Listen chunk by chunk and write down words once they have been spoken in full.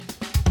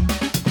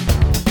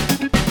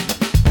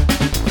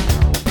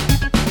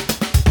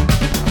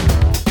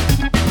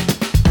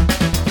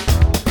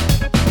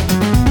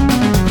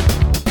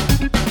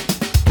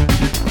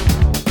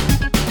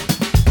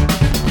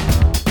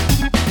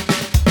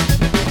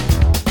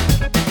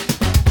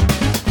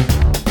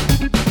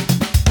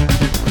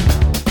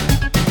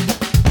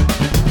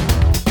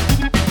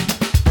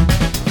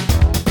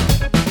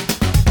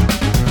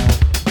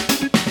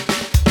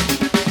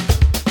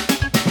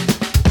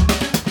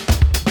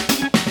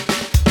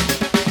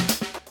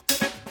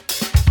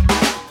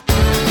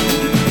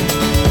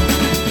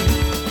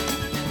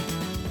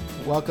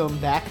welcome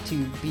back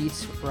to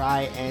Beats,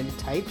 Rye, and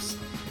Types.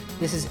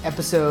 This is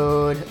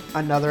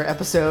another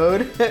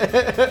episode.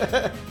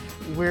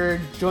 We're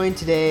joined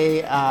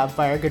today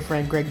by our good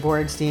friend Greg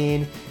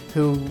Borenstein,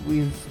 who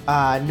we've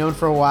known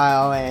for a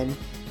while and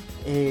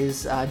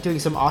is doing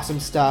some awesome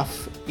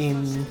stuff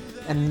in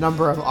a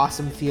number of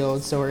awesome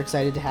fields, so we're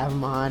excited to have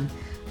him on.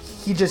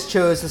 He just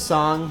chose a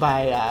song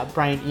by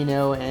Brian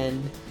Eno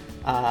and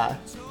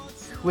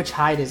which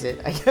Hyde is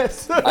it, I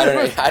guess?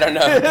 I don't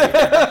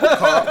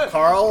know.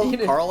 Carl,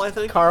 I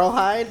think. Carl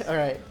Hyde? All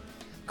right.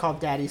 Called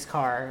Daddy's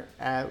Car.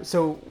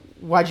 So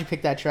why'd you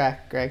pick that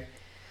track, Greg?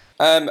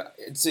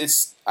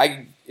 It's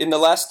in the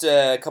last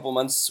couple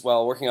months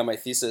while working on my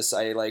thesis,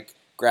 I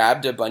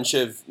grabbed a bunch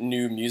of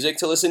new music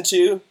to listen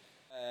to,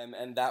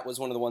 and that was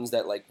one of the ones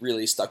that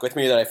really stuck with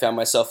me, that I found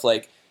myself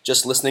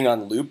just listening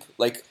on loop.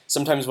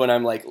 Sometimes when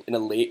I'm in a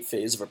late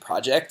phase of a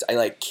project,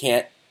 I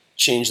can't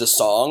change the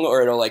song,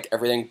 or it'll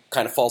everything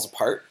kind of falls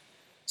apart.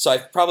 So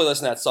I've probably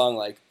listened to that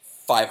song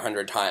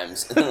 500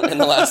 times in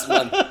the last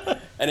month,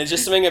 and it's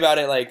just something about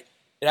it.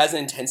 It has an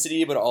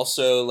intensity, but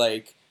also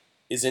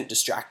isn't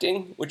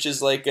distracting, which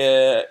is an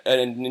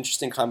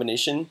interesting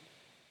combination.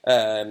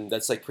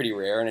 That's pretty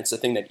rare, and it's a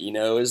thing that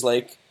Eno is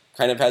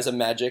kind of has a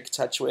magic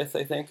touch with,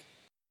 I think.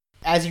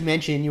 As you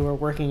mentioned, you were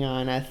working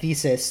on a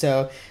thesis,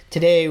 so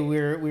today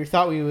we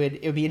thought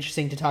it would be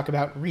interesting to talk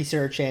about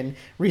research and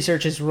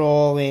research's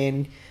role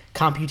in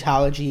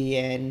computology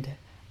and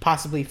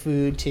possibly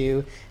food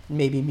to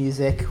maybe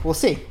music. We'll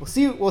see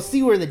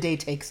where the day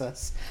takes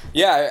us.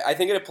 Yeah, I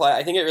think it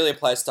really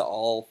applies to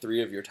all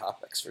three of your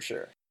topics for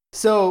sure.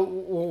 So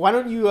why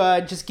don't you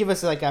just give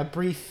us a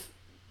brief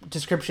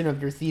description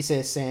of your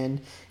thesis and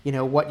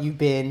what you've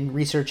been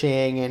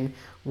researching and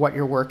what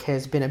your work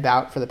has been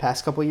about for the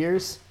past couple of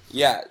years?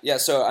 Yeah.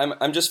 So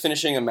I'm just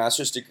finishing a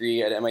master's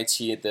degree at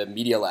MIT at the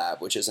Media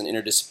Lab, which is an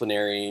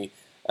interdisciplinary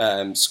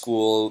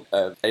school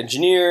of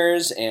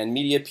engineers and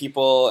media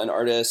people and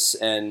artists,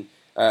 and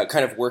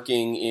kind of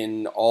working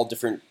in all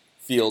different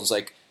fields.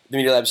 The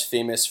Media Lab's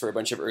famous for a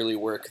bunch of early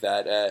work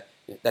that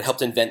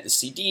helped invent the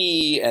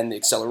CD and the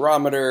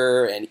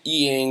accelerometer and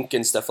e-ink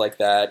and stuff like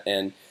that.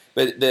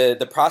 But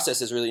the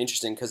process is really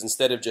interesting because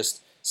instead of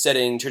just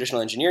setting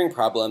traditional engineering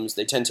problems,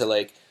 they tend to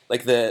the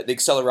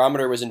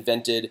accelerometer was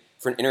invented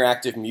for an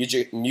interactive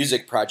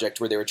music project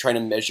where they were trying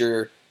to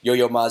measure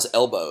Yo-Yo Ma's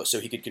elbow so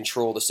he could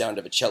control the sound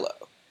of a cello.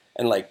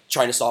 And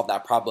trying to solve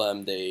that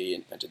problem, they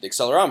invented the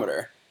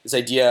accelerometer. This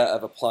idea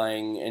of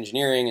applying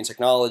engineering and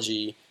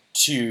technology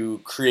to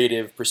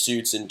creative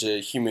pursuits and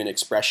to human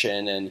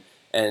expression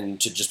and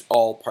to just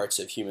all parts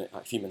of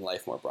human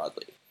life more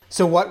broadly.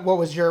 So what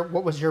was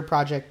your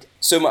project?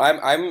 So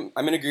I'm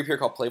in a group here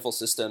called Playful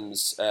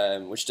Systems,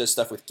 which does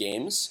stuff with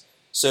games.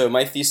 So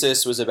my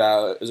thesis was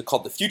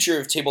called The Future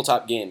of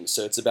Tabletop Games.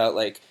 So it's about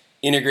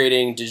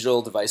integrating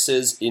digital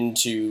devices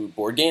into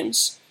board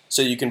games,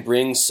 so you can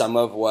bring some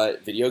of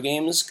what video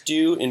games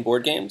do in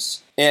board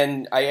games.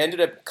 And I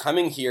ended up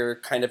coming here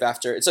kind of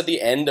after, it's at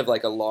the end of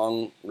a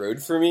long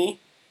road for me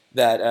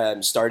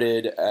that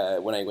started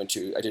when I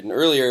did an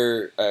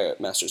earlier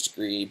master's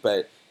degree,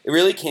 but it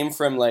really came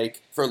from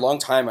for a long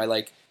time,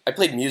 I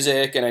played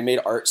music and I made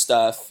art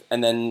stuff,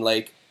 and then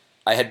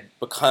I had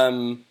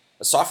become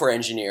a software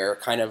engineer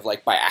kind of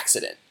by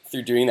accident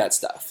through doing that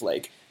stuff,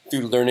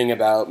 through learning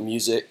about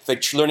music,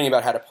 learning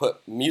about how to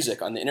put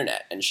music on the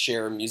internet and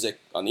share music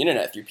on the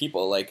internet through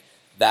people.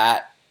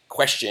 That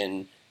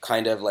question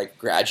kind of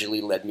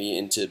gradually led me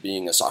into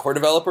being a software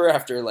developer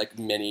after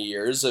many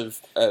years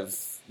of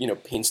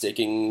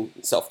painstaking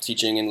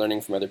self-teaching and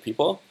learning from other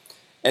people.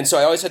 And so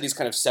I always had these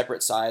kind of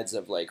separate sides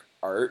of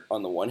art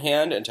on the one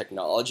hand and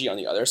technology on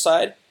the other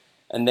side.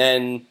 And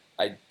then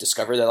I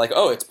discovered that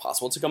it's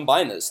possible to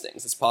combine those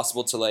things. It's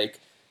possible to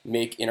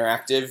make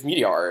interactive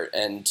media art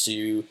and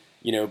to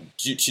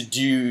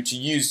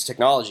use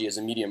technology as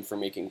a medium for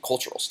making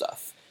cultural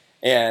stuff.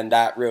 And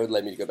that road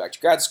led me to go back to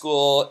grad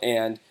school,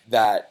 and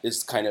that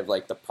is kind of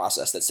the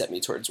process that set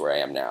me towards where I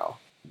am now.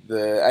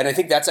 And I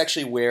think that's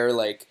actually where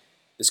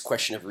this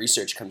question of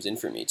research comes in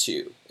for me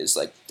too, is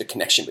the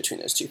connection between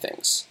those two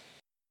things.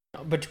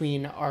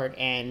 Between art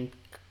and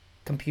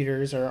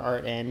computers, or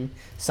art and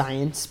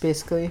science,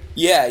 basically?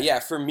 Yeah.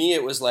 For me,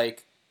 it was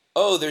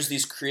there's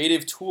these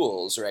creative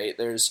tools, right?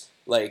 There's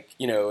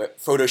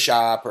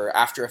Photoshop or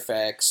After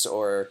Effects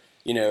or,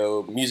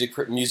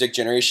 music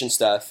generation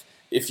stuff.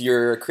 If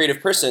you're a creative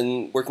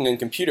person working on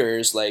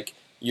computers,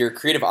 your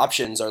creative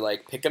options are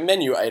pick a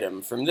menu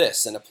item from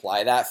this and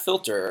apply that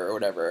filter or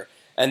whatever.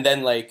 And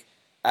then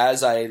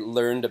as I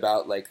learned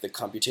about the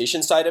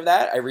computation side of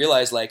that, I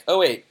realized oh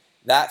wait,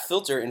 that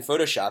filter in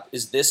Photoshop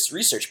is this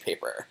research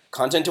paper.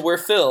 Content aware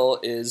fill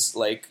is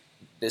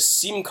this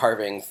seam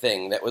carving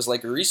thing that was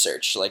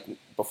research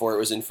before it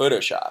was in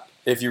Photoshop.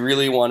 If you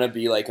really want to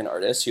be an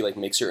artist who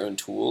makes your own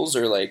tools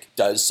or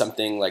does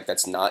something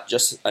that's not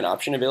just an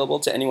option available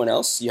to anyone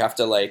else, you have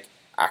to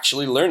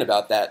actually learn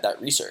about that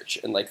research.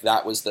 And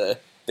that was the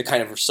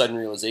kind of sudden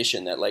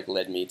realization that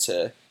led me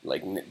to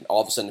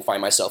all of a sudden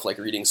find myself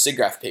reading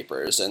SIGGRAPH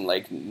papers and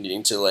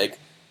needing to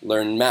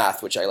learn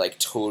math, which I like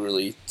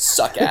totally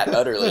suck at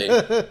utterly.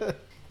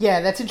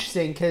 Yeah, that's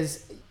interesting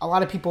because a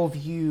lot of people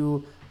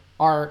view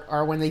art,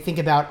 or when they think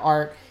about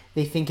art,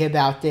 they think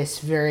about this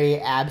very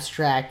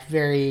abstract,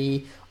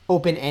 very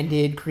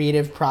open-ended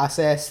creative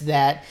process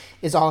that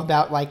is all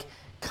about like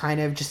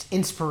kind of just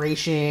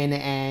inspiration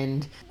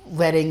and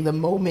letting the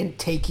moment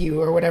take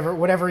you, or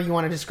whatever you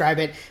want to describe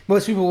it.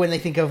 Most people, when they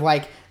think of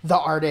like the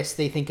artist,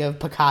 they think of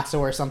Picasso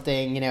or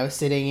something,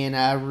 sitting in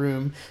a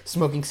room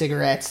smoking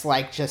cigarettes,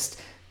 like just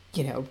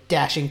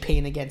dashing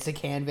paint against a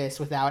canvas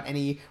without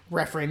any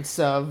reference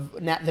of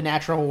the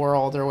natural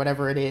world or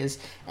whatever it is.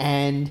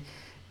 And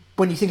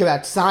when you think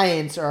about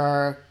science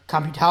or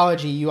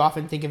computology, you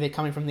often think of it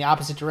coming from the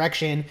opposite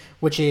direction,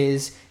 which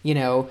is,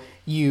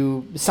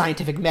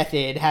 scientific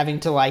method, having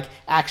to like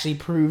actually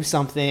prove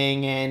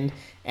something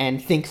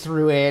and think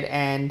through it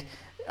and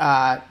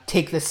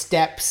take the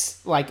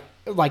steps, like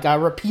a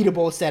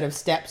repeatable set of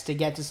steps to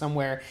get to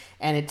somewhere.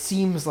 And it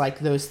seems like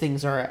those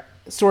things are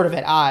sort of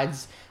at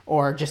odds,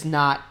 or just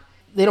not,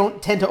 they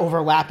don't tend to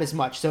overlap as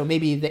much. So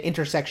maybe the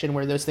intersection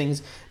where those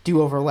things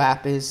do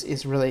overlap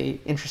is really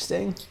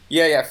interesting.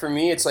 Yeah. For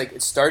me, it's like,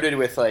 it started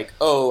with like,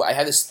 oh, I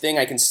have this thing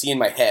I can see in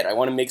my head. I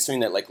want to make something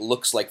that like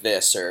looks like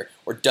this or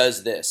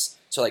does this.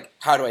 So like,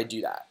 how do I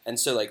do that? And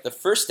so like the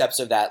first steps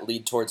of that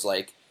lead towards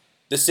like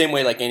the same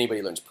way like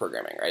anybody learns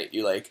programming, right?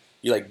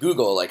 You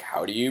Google, like,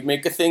 how do you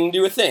make a thing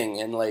do a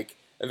thing? And like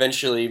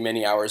eventually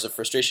many hours of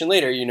frustration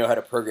later, you know how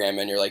to program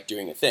and you're like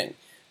doing a thing.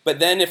 But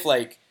then if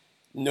like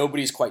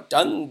nobody's quite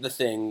done the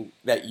thing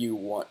that you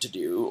want to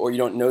do, or you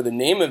don't know the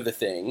name of the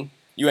thing,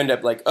 you end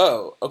up like,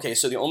 oh, okay,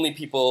 so the only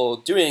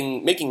people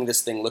making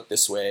this thing look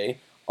this way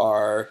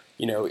are,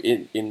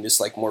 in this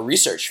like more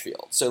research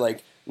field. So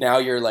like now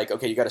you're like,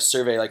 okay, you got to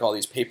survey like all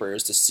these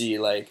papers to see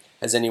like,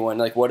 has anyone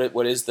like, what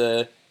is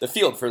the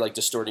field for like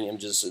distorting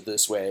images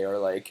this way, or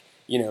like,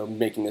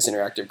 making this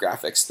interactive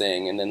graphics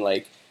thing. And then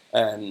like,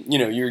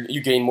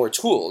 you gain more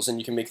tools and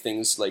you can make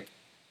things like,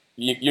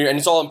 and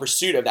it's all in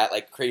pursuit of that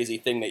like crazy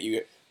thing that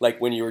you like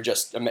when you were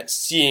just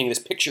seeing this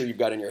picture you've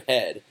got in your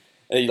head,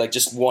 and you like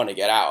just want to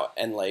get out.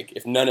 And like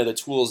if none of the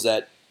tools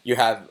that you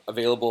have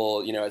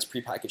available, as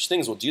prepackaged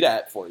things will do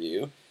that for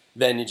you,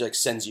 then it like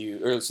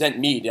sent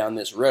me down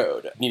this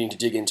road, needing to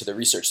dig into the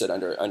research that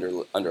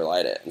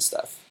underlied it and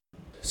stuff.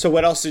 So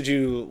what else did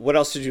you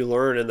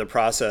learn in the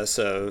process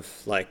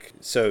of like,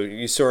 so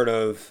you sort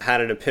of had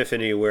an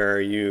epiphany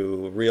where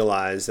you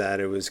realized that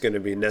it was going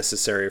to be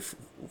necessary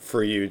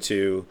for you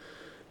to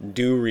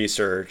do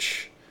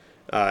research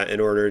in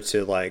order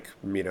to like,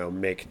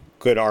 make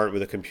good art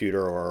with a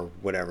computer or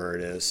whatever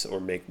it is, or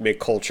make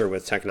culture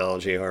with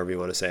technology, however you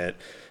want to say it.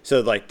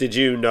 So like, did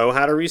you know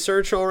how to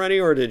research already,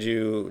 or did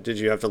you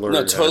have to learn?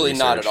 No, totally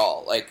not at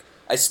all. Like,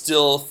 I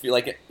still feel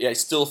like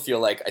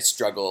I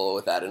struggle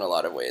with that in a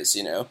lot of ways.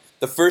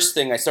 The first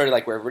thing I started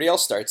like where everybody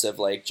else starts, of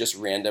like just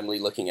randomly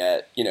looking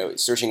at,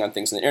 searching on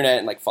things on the internet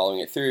and like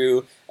following it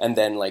through, and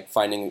then like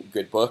finding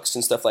good books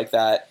and stuff like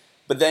that.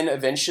 But then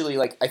eventually,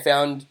 like I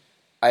found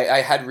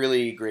I had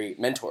really great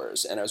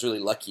mentors, and I was really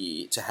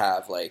lucky to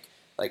have like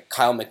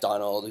Kyle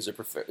McDonald,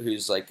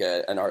 who's like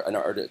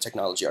a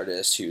technology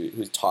artist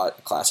who taught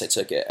a class I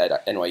took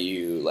at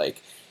NYU.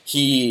 Like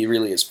he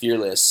really is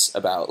fearless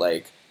about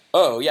like,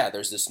 oh yeah,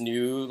 there's this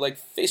new like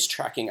face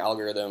tracking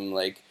algorithm,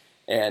 like,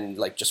 and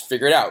like just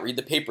figure it out, read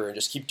the paper and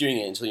just keep doing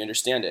it until you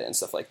understand it and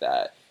stuff like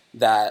that.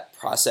 That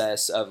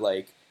process of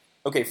like,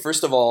 okay,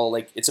 first of all,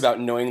 like it's about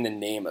knowing the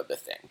name of the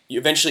thing. You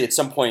eventually at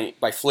some point,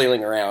 by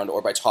flailing around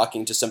or by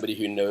talking to somebody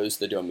who knows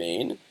the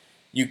domain,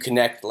 you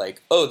connect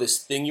like, oh, this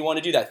thing you want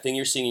to do, that thing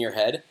you're seeing in your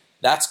head,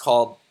 that's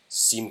called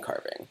seam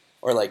carving,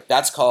 or like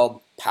that's called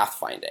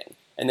pathfinding.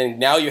 And then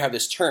now you have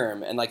this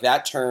term, and like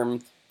that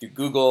term through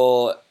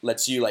Google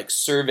lets you like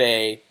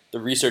survey the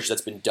research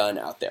that's been done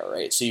out there,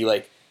 right? So you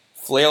like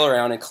flail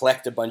around and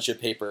collect a bunch of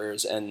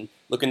papers and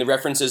look in the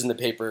references in the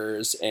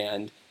papers,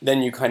 and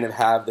then you kind of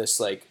have this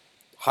like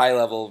high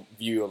level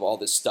view of all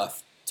this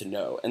stuff to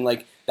know. And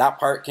like that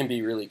part can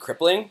be really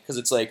crippling, because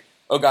it's like,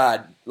 oh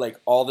God, like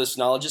all this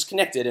knowledge is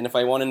connected, and if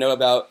I want to know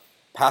about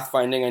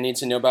pathfinding, I need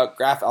to know about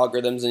graph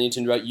algorithms, I need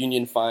to know about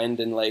union find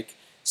and like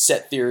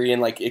set theory,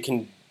 and like it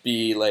can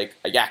be like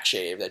a yak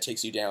shave that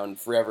takes you down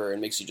forever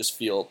and makes you just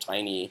feel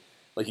tiny,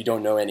 like you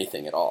don't know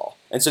anything at all.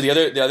 And so the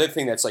other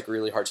thing that's like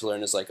really hard to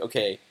learn is like,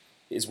 okay,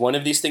 is one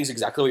of these things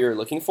exactly what you're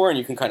looking for? And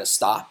you can kind of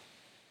stop.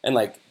 And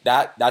like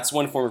that's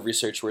one form of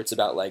research where it's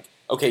about like,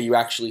 okay, you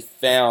actually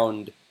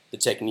found the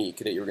technique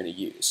that you're going to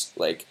use.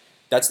 Like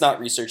that's not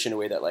research in a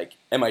way that like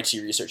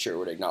MIT researcher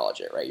would acknowledge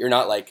it, right? You're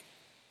not like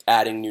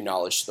adding new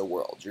knowledge to the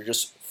world. You're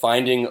just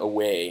finding a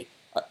way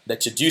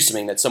that to do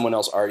something that someone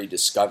else already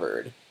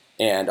discovered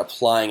and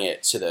applying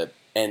it to the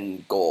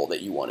end goal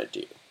that you want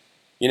to do.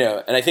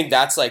 And I think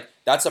that's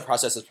a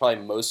process that's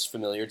probably most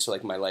familiar to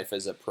like my life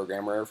as a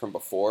programmer from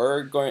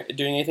before doing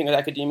anything with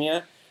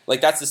academia.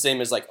 Like that's the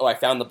same as like, oh, I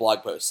found the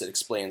blog post that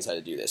explains how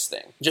to do this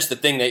thing. Just the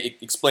thing that it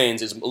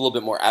explains is a little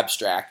bit more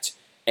abstract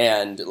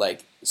and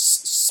like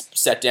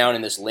set down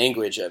in this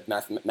language of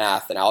math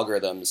and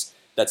algorithms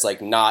that's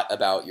like not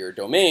about your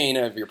domain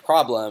of your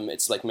problem.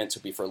 It's like meant to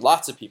be for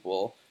lots of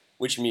people,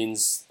 which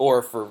means,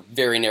 or for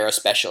very narrow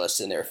specialists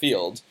in their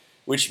field,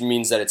 which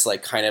means that it's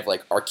like kind of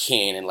like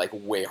arcane and like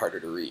way harder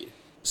to read.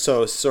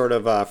 So sort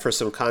of for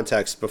some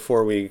context,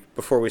 before we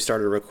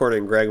started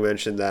recording, Greg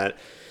mentioned that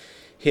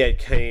he had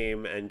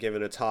came and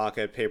given a talk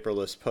at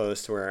Paperless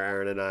Post where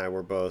Aaron and I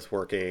were both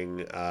working.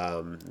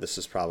 This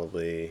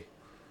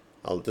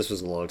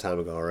was a long time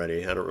ago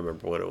already. I don't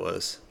remember when it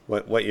was.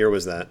 What year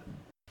was that?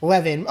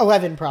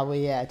 11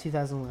 probably, yeah,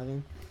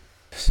 2011.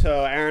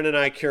 So Aaron and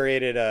I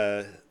curated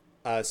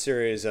a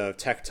series of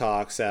tech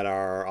talks at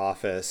our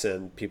office,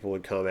 and people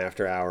would come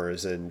after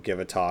hours and give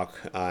a talk,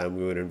 and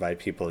we would invite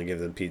people and give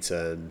them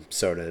pizza and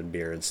soda and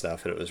beer and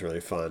stuff, and it was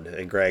really fun.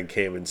 And Greg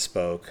came and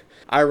spoke.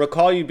 I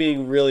recall you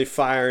being really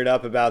fired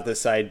up about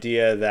this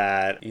idea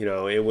that, you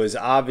know, it was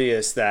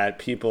obvious that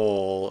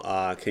people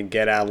can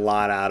get a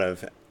lot out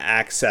of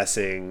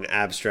accessing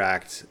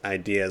abstract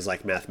ideas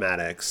like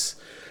mathematics,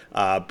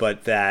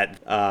 but that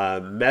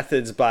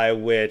methods by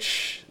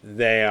which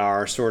they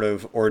are sort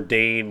of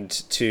ordained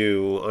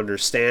to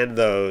understand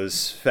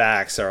those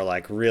facts are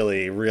like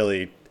really,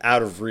 really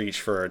out of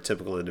reach for a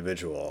typical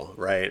individual,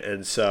 right?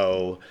 And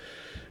so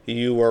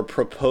you were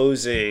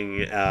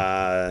proposing.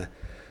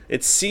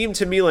 It seemed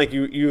to me like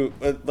you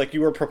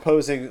were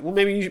proposing. Well,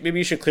 maybe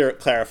you should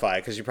clarify,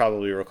 because you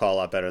probably recall a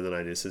lot better than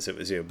I do since it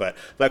was you. But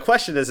my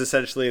question is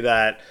essentially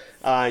that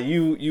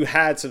you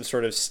had some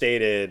sort of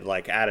stated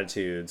like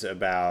attitudes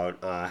about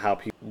how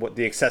what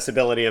the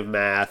accessibility of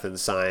math and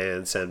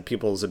science and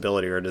people's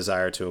ability or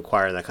desire to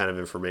acquire that kind of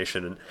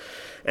information,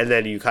 and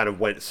then you kind of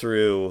went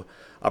through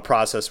a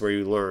process where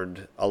you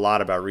learned a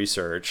lot about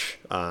research,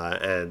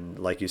 and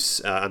like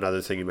another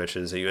thing you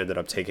mentioned is that you ended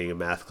up taking a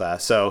math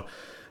class. So,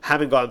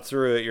 having gone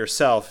through it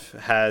yourself,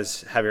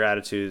 have your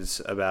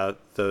attitudes about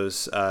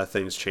those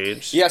things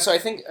changed? Yeah, so I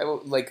think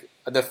like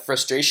the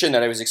frustration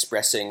that I was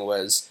expressing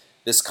was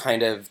this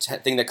kind of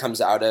thing that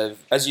comes out of,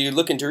 as you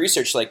look into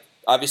research, like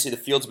obviously the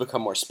fields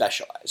become more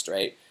specialized,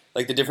 right?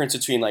 Like the difference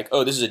between like,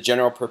 oh, this is a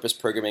general purpose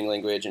programming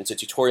language and it's a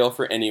tutorial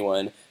for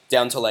anyone,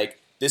 down to like,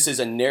 this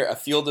is a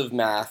field of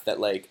math that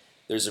like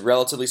there's a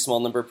relatively small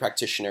number of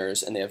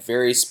practitioners and they have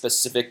very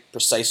specific,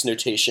 precise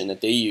notation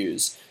that they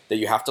use that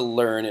you have to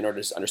learn in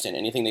order to understand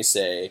anything they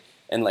say.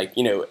 And like,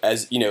 you know,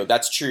 as you know,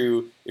 that's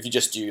true if you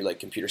just do like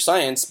computer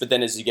science, but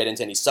then as you get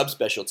into any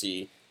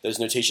subspecialty, those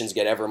notations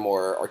get ever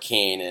more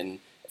arcane and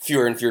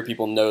fewer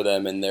people know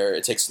them, and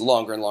it takes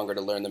longer and longer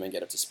to learn them and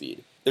get up to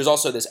speed. There's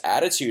also this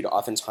attitude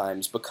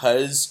oftentimes,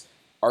 because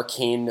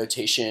arcane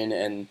notation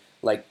and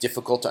like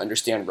difficult to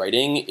understand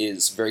writing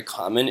is very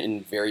common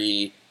in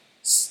very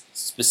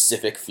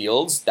specific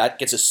fields, that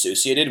gets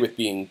associated with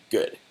being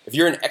good. If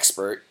you're an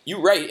expert,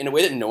 you write in a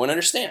way that no one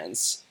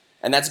understands.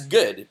 And that's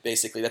good,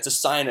 basically. That's a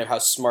sign of how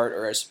smart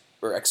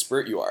or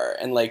expert you are.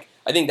 And like,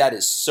 I think that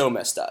is so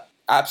messed up.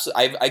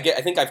 Absolutely.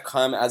 I think I've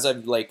come, as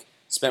I've like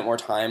spent more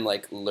time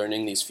like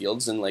learning these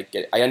fields, and like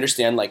I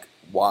understand like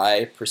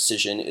why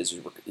precision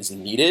is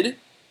needed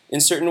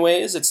in certain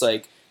ways. It's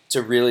like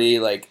to really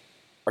like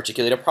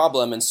articulate a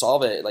problem and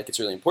solve it. Like it's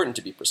really important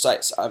to be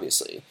precise,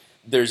 obviously.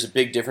 There's a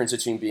big difference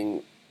between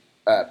being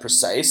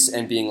precise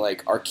and being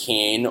like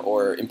arcane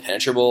or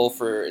impenetrable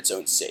for its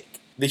own sake.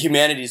 The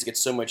humanities get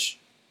so much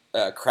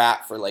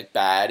crap for like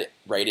bad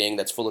writing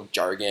that's full of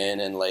jargon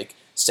and like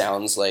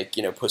sounds like,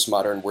 you know,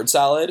 postmodern word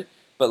salad,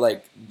 but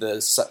like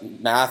the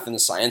math and the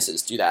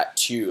sciences do that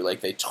too.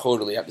 Like they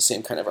totally have the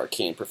same kind of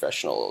arcane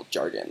professional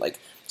jargon. Like,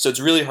 so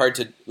it's really hard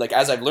to, like,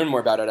 as I've learned more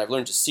about it, I've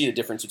learned to see the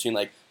difference between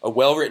like a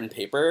well-written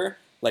paper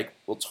like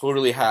will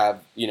totally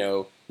have, you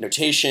know,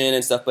 notation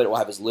and stuff, but it will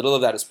have as little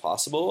of that as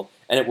possible,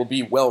 and it will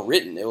be well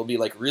written. It will be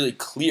like really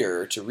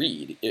clear to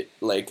read. It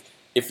like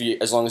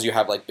as long as you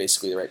have like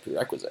basically the right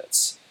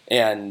prerequisites.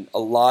 And a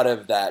lot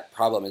of that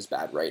problem is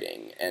bad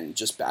writing and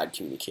just bad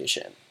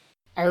communication.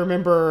 I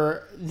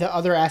remember the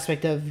other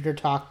aspect of your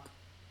talk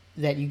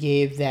that you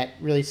gave that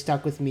really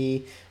stuck with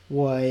me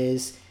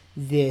was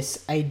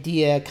this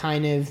idea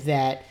kind of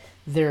that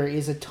there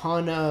is a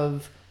ton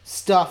of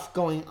stuff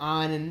going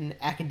on in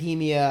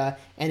academia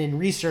and in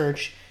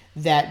research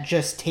that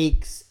just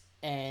takes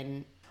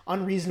an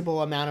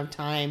unreasonable amount of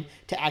time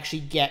to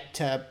actually get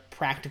to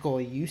practical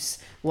use.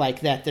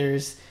 Like that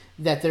there's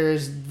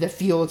the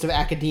fields of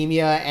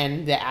academia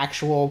and the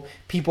actual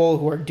people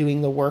who are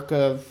doing the work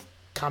of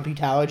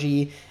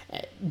computology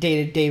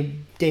day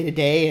to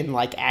day and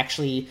like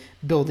actually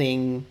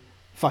building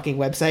fucking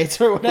websites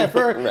or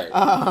whatever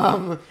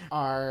right.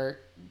 Are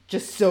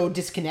just so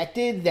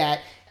disconnected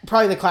that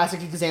probably the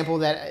classic example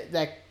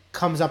that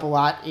comes up a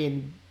lot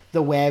in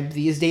the web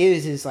these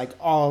days is like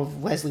all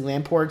of Leslie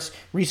Lamport's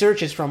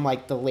research is from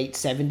like the late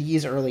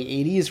 70s, early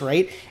 80s,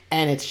 right?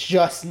 And it's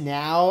just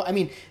now, I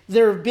mean,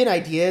 there have been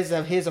ideas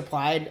of his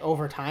applied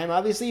over time,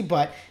 obviously,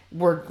 but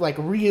we're like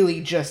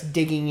really just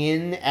digging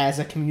in as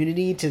a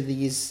community to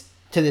this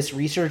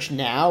research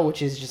now,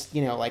 which is just,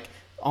 you know, like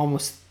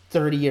almost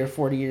 30 or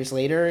 40 years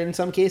later in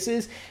some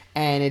cases.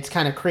 And it's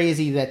kind of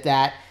crazy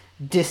that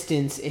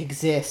distance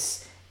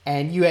exists.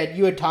 And you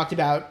had talked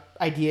about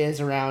ideas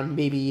around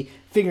maybe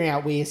figuring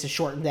out ways to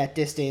shorten that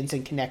distance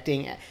and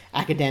connecting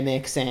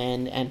academics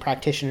and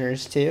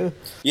practitioners too.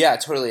 Yeah,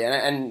 totally.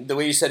 And the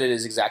way you said it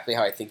is exactly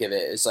how I think of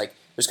it. It's like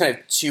there's kind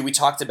of two. We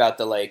talked about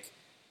the like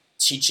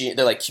teaching,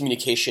 the like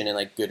communication and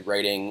like good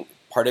writing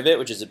part of it,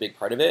 which is a big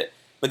part of it.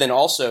 But then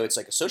also it's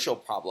like a social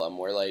problem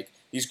where like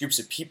these groups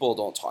of people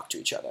don't talk to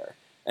each other,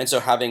 and so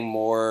having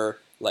more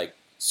like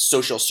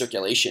social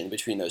circulation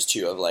between those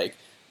two of like,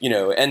 you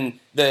know. And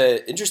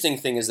the interesting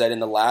thing is that in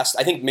the last,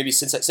 I think maybe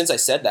since I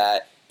said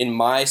that, in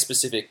my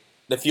specific,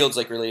 the fields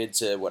like related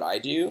to what I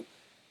do,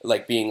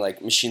 like being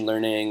like machine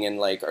learning and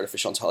like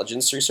artificial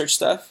intelligence research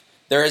stuff,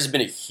 there has been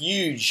a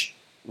huge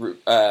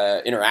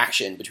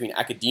interaction between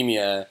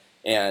academia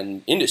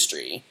and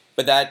industry.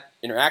 But that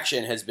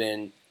interaction has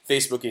been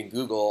Facebook and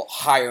Google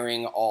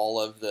hiring all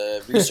of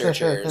the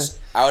researchers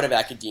out of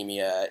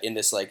academia in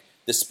this like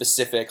this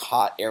specific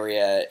hot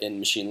area in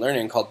machine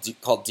learning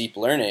called deep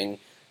learning.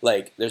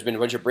 Like there's been a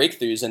bunch of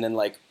breakthroughs, and then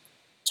like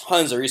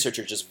tons of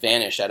researchers just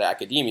vanished out of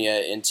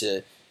academia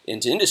into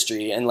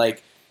industry. And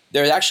like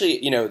there's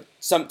actually, you know,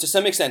 to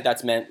some extent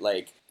that's meant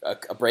like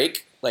a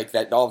break, like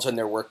that all of a sudden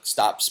their work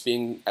stops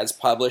being as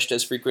published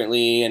as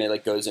frequently, and it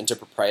like goes into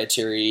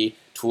proprietary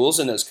tools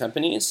in those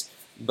companies.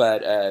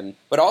 But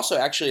also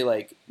actually,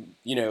 like,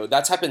 you know,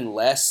 that's happened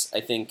less,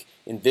 I think,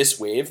 in this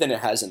wave than it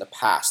has in the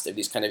past of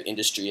these kind of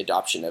industry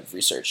adoption of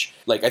research.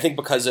 Like, I think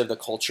because of the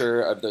culture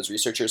of those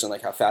researchers and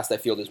like how fast that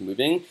field is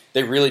moving,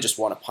 they really just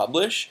want to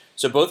publish.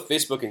 So both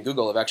Facebook and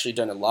Google have actually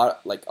done a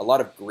lot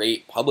of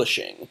great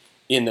publishing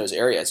in those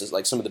areas. Is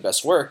like some of the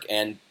best work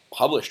and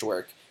published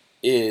work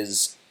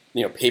is,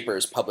 you know,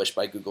 papers published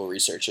by Google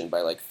Research and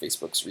by like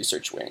Facebook's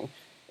research wing.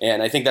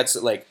 And I think that's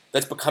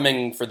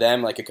becoming for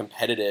them like a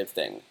competitive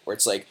thing where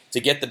it's like to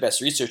get the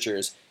best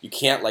researchers, you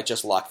can't like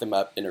just lock them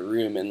up in a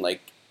room and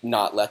like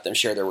not let them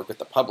share their work with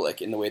the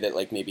public in the way that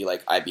like maybe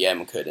like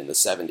IBM could in the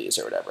 70s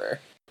or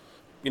whatever.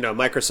 You know,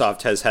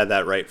 Microsoft has had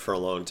that right for a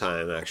long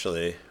time,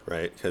 actually,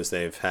 right? Because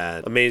they've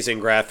had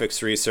amazing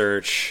graphics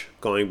research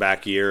going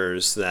back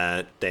years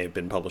that they've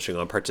been publishing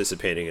on,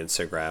 participating in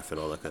SIGGRAPH and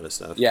all that kind of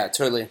stuff. Yeah,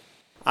 totally.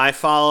 I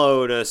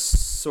followed a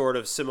sort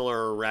of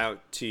similar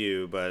route to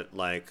you, but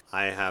like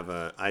I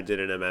did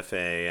an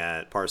MFA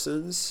at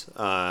Parsons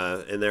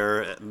in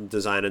their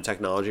design and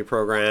technology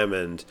program,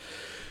 and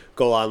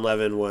Golan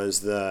Levin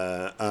was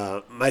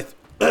Golan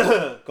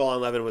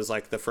Levin was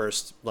like the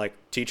first like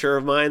teacher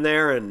of mine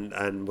there,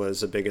 and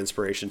was a big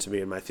inspiration to me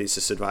and my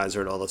thesis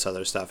advisor and all this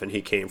other stuff. And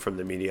he came from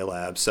the Media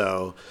Lab,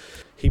 so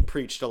he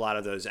preached a lot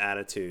of those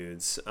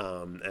attitudes,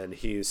 and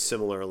he's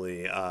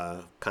similarly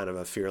kind of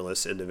a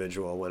fearless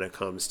individual when it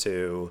comes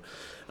to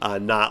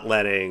not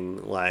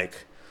letting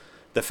like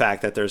the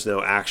fact that there's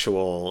no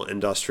actual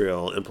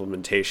industrial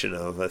implementation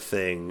of a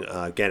thing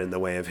get in the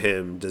way of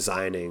him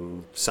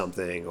designing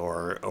something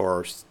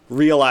or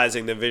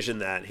realizing the vision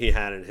that he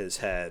had in his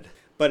head.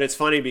 But it's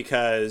funny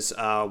because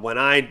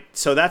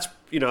that's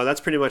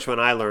pretty much when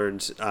I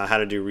learned how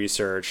to do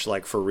research,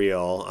 like for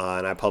real,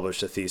 and I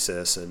published a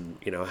thesis and,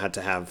 you know, had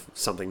to have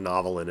something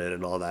novel in it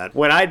and all that.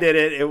 When I did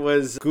it, it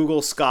was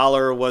Google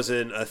Scholar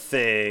wasn't a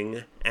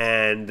thing.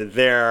 And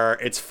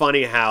it's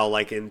funny how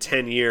like in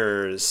 10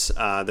 years,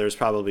 there's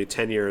probably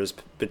 10 years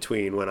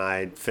between when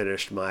I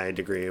finished my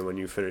degree and when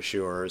you finished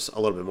yours,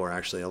 a little bit more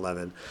actually,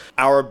 11.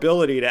 Our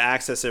ability to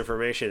access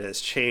information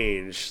has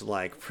changed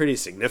like pretty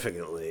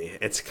significantly.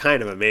 It's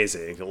kind of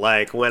amazing.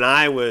 Like when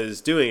I was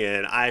doing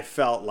it, I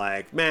felt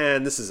like,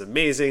 man, this is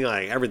amazing.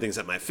 Like everything's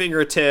at my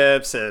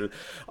fingertips and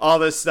all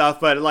this stuff,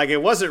 but like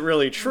it wasn't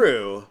really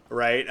true,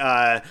 right?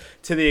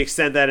 To the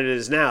extent that it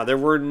is now. There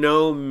were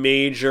no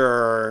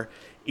major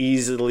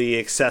easily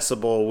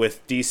accessible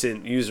with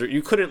decent user.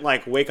 You couldn't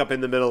like wake up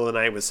in the middle of the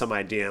night with some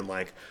idea and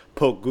like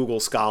poke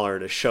Google Scholar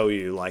to show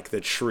you like the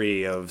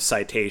tree of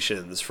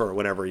citations for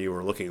whatever you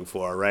were looking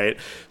for, right?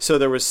 So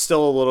there was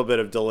still a little bit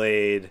of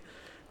delayed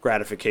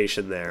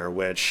gratification there,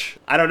 which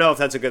I don't know if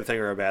that's a good thing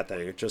or a bad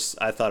thing.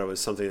 I thought it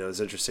was something that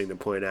was interesting to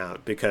point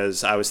out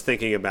because I was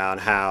thinking about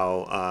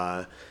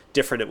how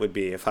different it would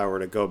be if I were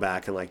to go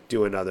back and like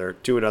do another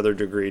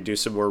degree, do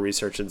some more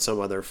research in some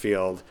other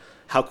field.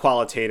 How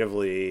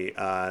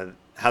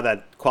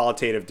that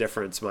qualitative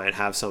difference might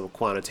have some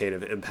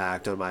quantitative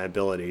impact on my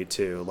ability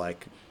to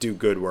like do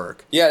good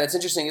work. Yeah, that's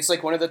interesting. It's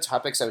like one of the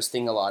topics I was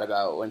thinking a lot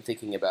about when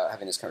thinking about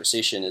having this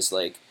conversation is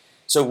like,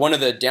 so one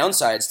of the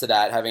downsides to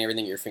that, having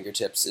everything at your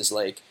fingertips, is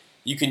like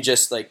you can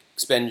just like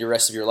spend your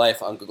rest of your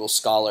life on Google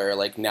Scholar,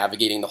 like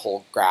navigating the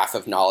whole graph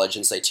of knowledge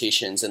and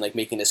citations and like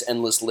making this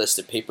endless list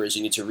of papers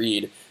you need to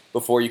read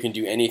before you can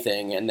do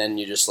anything. And then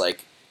you just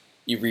like,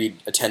 you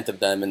read a tenth of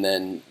them and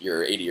then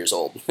you're 80 years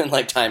old and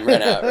like time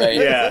ran out, right?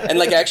 Yeah. And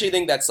like I actually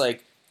think that's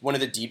like one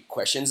of the deep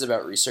questions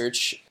about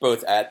research,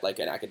 both at like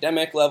an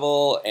academic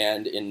level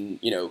and in,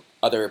 you know,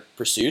 other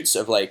pursuits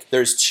of like,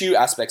 there's two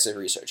aspects of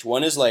research.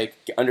 One is like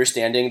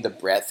understanding the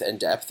breadth and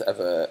depth of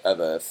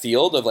a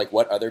field of like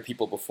what other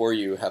people before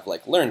you have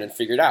like learned and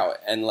figured out.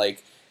 And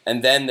like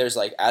And then there's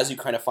like, as you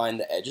kind of find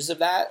the edges of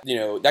that,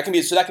 that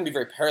can be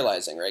very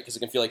paralyzing, right? Because it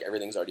can feel like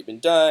everything's already been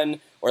done,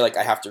 or like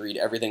I have to read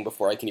everything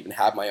before I can even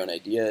have my own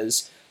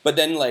ideas. But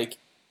then like,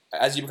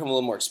 as you become a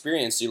little more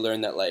experienced, you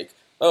learn that like,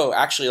 oh,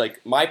 actually,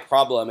 like my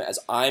problem as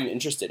I'm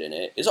interested in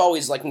it is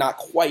always like not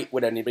quite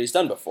what anybody's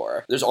done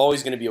before. There's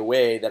always going to be a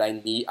way that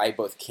I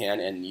both can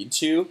and need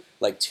to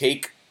like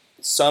take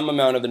some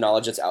amount of the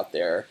knowledge that's out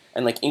there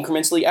and like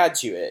incrementally add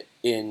to it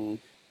in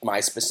my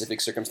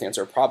specific circumstance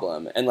or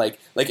problem. And like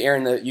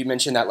Aaron, you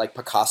mentioned that like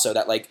Picasso,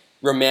 that like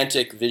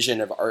romantic vision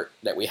of art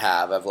that we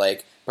have of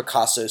like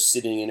Picasso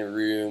sitting in a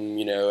room,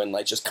 and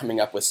like just coming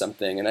up with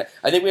something. And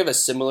I think we have a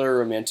similar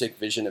romantic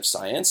vision of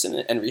science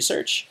and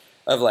research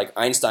of like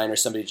Einstein or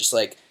somebody just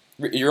like,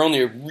 you're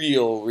only a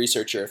real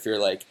researcher if you're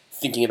like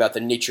thinking about the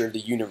nature of the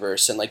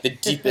universe and like the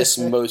deepest,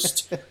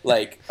 most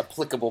like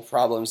applicable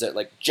problems that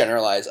like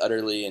generalize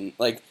utterly.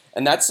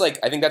 And that's like,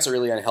 I think that's a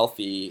really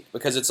unhealthy,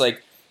 because it's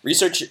like,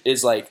 research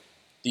is like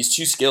these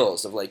two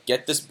skills of like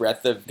get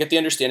the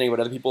understanding of what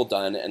other people have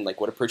done and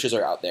like what approaches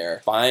are out there,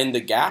 find the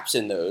gaps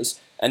in those,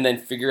 and then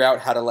figure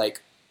out how to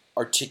like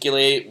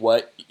articulate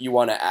what you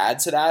want to add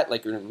to that,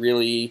 like in a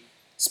really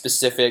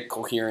specific,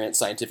 coherent,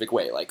 scientific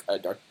way, like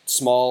a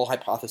small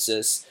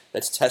hypothesis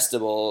that's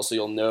testable, so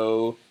you'll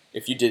know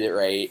if you did it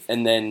right,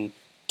 and then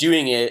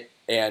doing it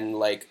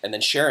and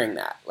then sharing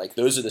that. Like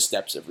those are the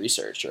steps of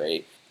research,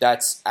 right?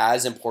 That's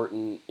as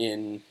important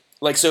in.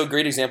 Like, so a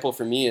great example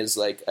for me is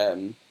like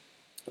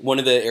one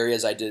of the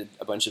areas I did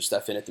a bunch of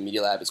stuff in at the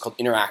Media Lab is called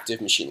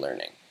interactive machine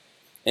learning.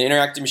 And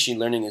interactive machine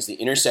learning is the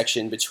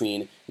intersection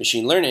between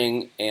machine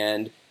learning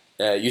and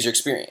user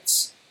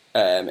experience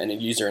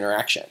and user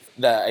interaction.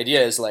 The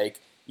idea is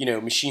like,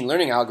 machine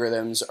learning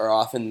algorithms are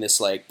often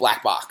this like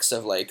black box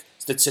of like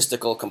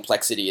statistical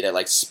complexity that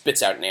like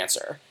spits out an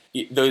answer.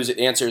 Those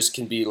answers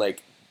can be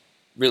like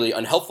really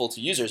unhelpful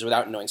to users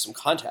without knowing some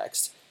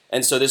context.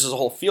 And so this is a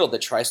whole field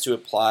that tries to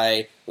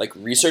apply like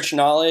research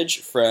knowledge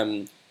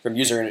from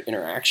user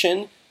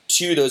interaction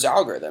to those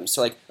algorithms.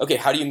 So like, okay,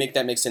 how do you make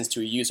that make sense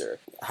to a user?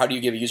 How do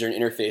you give a user an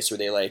interface where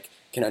they like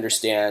can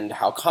understand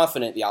how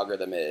confident the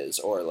algorithm is,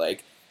 or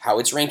like how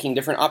it's ranking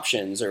different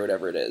options or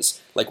whatever it is?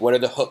 Like what are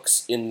the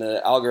hooks in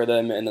the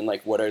algorithm, and then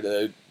like what are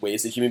the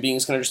ways that human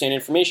beings can understand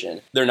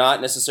information? They're not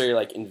necessarily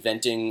like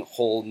inventing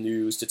whole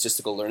new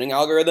statistical learning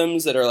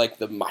algorithms that are like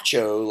the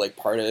macho like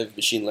part of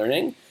machine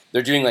learning.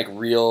 They're doing like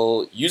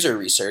real user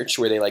research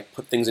where they like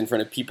put things in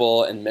front of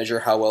people and measure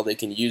how well they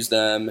can use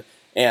them,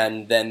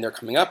 and then they're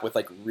coming up with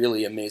like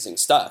really amazing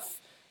stuff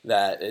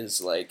that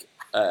is like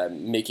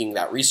making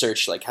that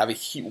research like have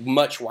a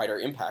much wider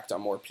impact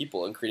on more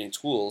people, and creating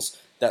tools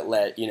that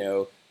let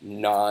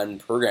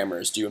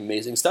non-programmers do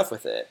amazing stuff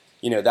with it.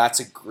 That's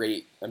a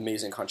great,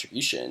 amazing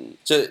contribution.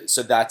 So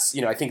that's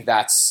I think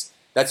that's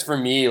for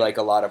me like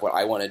a lot of what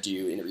I want to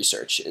do in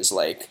research is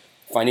like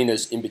finding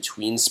those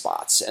in-between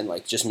spots and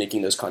like just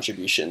making those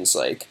contributions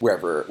like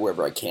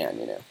wherever I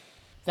can,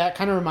 That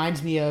kind of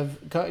reminds me of,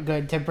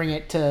 to bring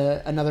it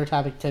to another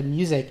topic, to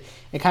music,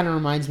 it kind of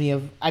reminds me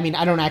of, I mean,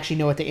 I don't actually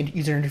know what the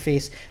user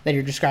interface that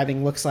you're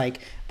describing looks like,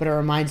 but it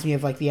reminds me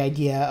of like the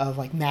idea of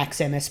like Max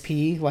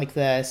MSP, like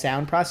the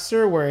sound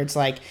processor, where it's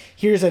like,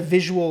 here's a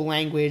visual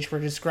language for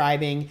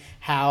describing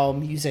how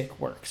music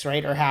works,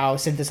 right? Or how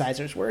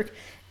synthesizers work.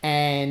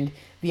 And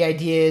the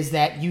idea is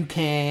that you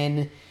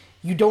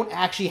don't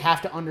actually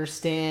have to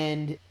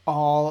understand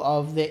all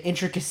of the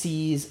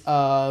intricacies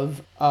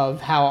of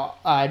how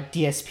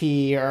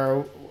DSP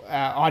or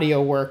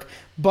audio work,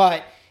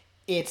 but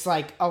it's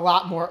like a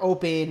lot more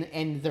open,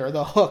 and there are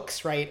the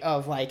hooks, right,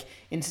 of like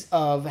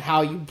of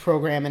how you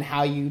program and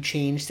how you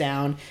change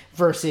sound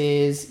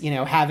versus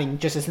having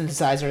just a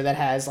synthesizer that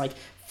has like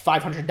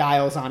 500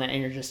 dials on it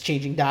and you're just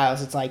changing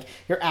dials. It's like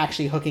you're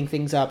actually hooking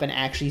things up and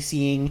actually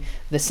seeing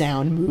the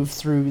sound move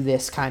through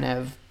this kind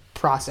of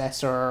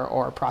process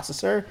or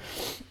processor.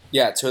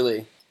 Yeah,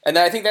 totally. And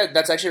I think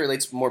that's actually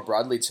relates more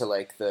broadly to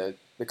like the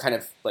kind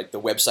of like the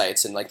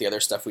websites and like the other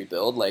stuff we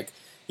build. Like,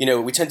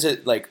 we tend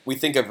to like, we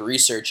think of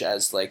research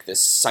as like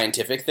this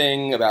scientific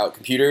thing about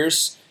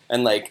computers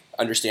and like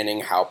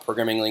understanding how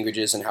programming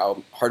languages and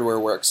how hardware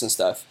works and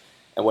stuff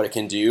and what it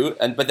can do.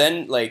 But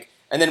then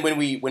when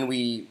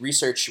we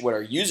research what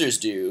our users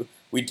do,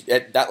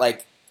 that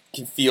like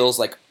feels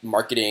like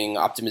marketing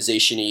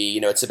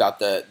optimization-y. It's about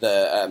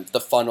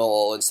the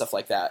funnel and stuff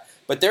like that.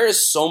 But there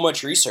is so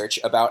much research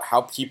about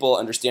how people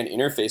understand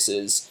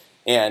interfaces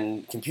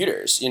and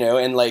computers,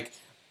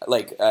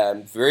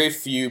 and very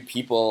few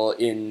people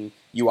in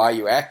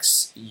UI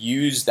UX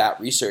use that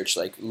research,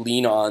 like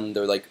lean on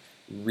their like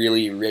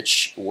really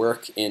rich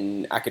work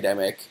in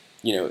academic,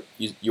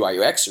 UI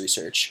UX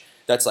research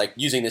that's like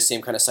using the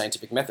same kind of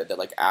scientific method that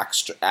like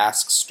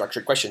asks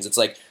structured questions. It's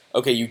like,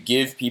 okay, you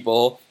give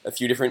people a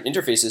few different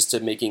interfaces to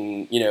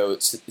making,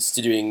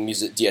 to doing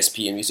music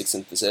DSP and music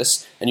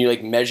synthesis, and you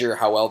like measure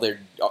how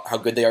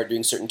good they are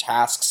doing certain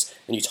tasks,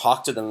 and you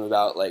talk to them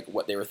about like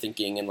what they were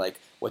thinking and like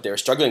what they were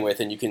struggling with,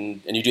 and you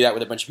do that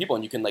with a bunch of people,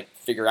 and you can like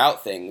figure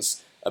out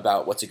things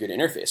about what's a good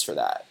interface for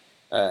that.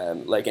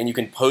 And you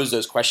can pose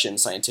those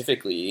questions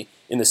scientifically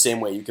in the same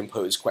way you can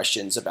pose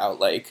questions about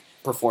like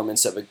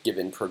performance of a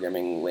given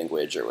programming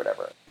language or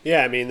whatever.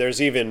 Yeah, I mean, there's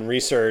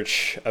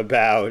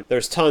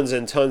tons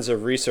and tons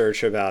of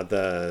research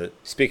about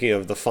speaking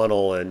of the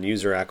funnel and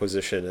user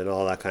acquisition and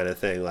all that kind of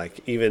thing,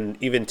 like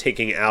even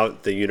taking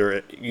out the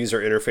user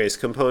interface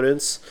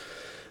components,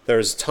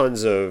 there's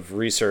tons of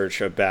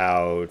research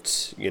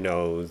about,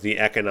 the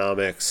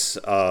economics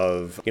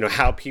of,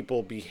 how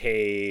people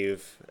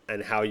behave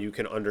and how you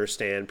can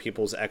understand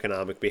people's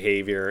economic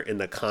behavior in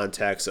the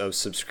context of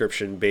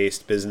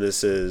subscription-based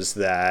businesses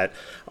that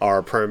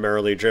are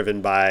primarily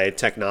driven by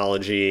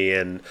technology.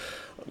 And,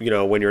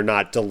 when you're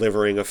not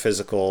delivering a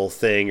physical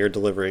thing, you're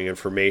delivering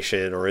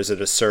information, or is it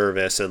a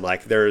service? And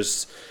like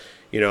there's,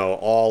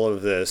 all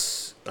of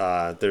this.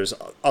 There's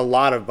a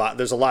lot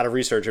of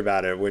research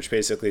about it, which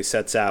basically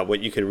sets out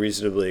what you can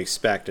reasonably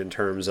expect in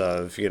terms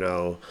of,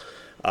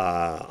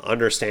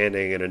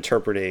 understanding and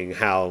interpreting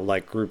how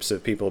like groups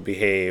of people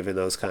behave in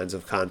those kinds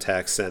of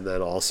contexts, and then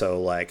also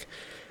like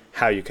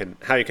how you can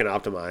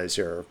optimize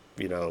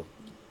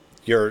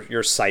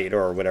your site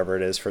or whatever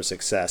it is for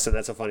success. And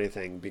that's a funny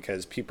thing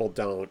because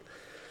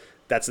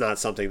that's not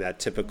something that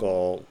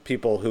typical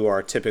people who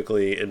are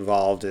typically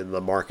involved in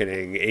the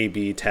marketing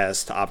A/B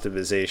test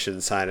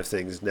optimization side of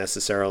things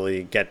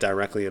necessarily get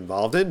directly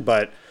involved in.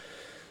 But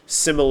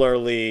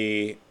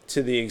similarly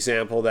to the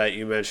example that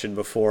you mentioned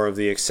before of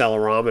the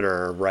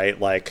accelerometer, right?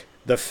 Like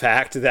the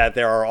fact that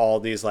there are all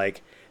these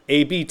like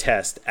A/B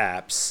test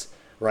apps,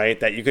 right?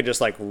 That you could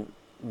just like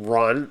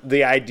run,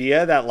 the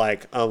idea that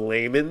like a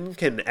layman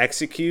can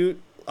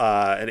execute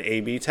an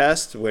A/B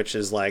test, which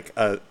is like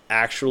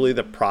actually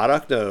the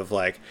product of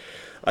like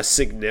a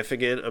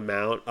significant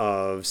amount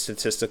of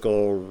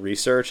statistical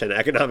research and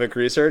economic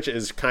research,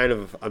 is kind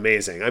of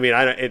amazing. I mean,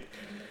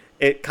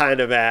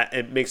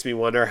 it makes me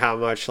wonder how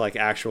much like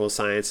actual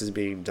science is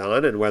being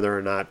done and whether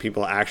or not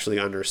people actually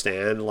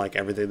understand like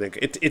everything that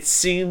it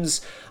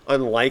seems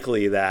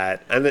unlikely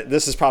that, and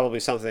this is probably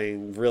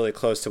something really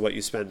close to what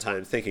you spend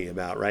time thinking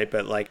about, right?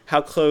 But like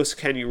how close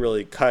can you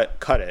really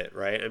cut it,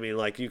 right? I mean,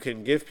 like you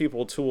can give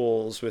people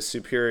tools with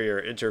superior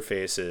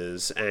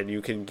interfaces, and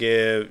you can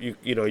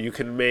you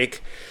can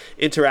make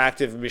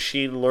interactive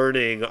machine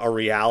learning a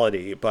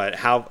reality, but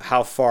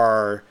how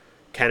far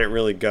can it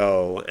really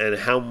go, and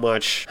how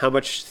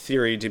much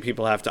theory do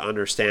people have to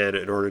understand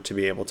in order to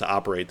be able to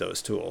operate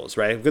those tools,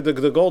 right?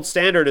 The gold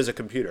standard is a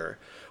computer,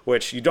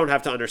 which you don't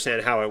have to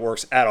understand how it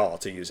works at all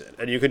to use it.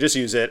 And you can just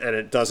use it and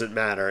it doesn't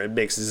matter. It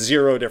makes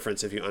zero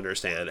difference if you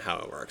understand how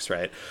it works,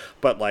 right?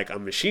 But like a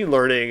machine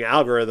learning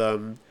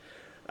algorithm,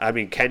 I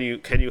mean, can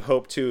you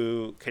hope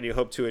to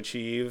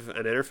achieve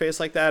an interface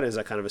like that? Is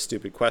that kind of a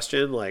stupid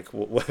question? Like,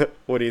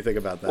 what do you think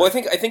about that? Well,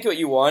 I think what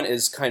you want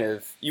is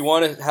you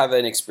want to have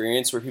an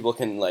experience where people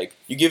can like,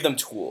 you give them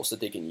tools that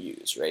they can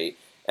use, right?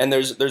 And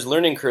there's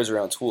learning curves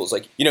around tools.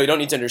 Like, you don't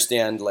need to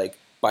understand like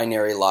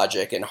binary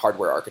logic and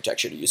hardware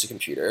architecture to use a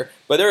computer,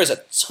 but there is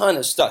a ton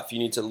of stuff you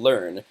need to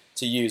learn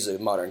to use a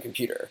modern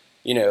computer.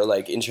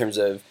 Like in terms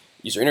of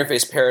user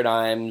interface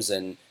paradigms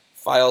and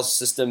file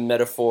system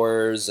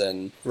metaphors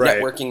and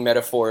networking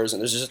metaphors,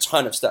 and there's just a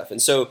ton of stuff.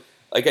 And so,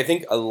 like, I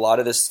think a lot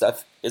of this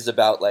stuff is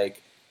about,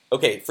 like,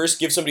 okay, first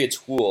give somebody a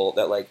tool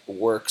that, like,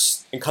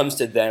 works and comes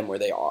to them where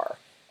they are.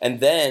 And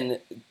then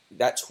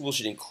that tool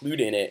should include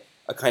in it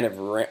a kind of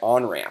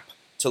on-ramp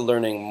to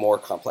learning more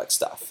complex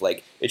stuff.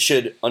 Like, it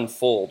should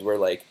unfold where,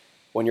 like,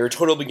 when you're a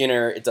total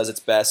beginner, it does its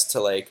best to,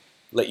 like,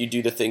 let you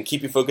do the thing,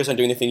 keep you focused on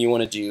doing the thing you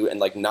want to do, and,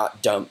 like,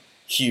 not dump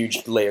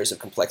huge layers of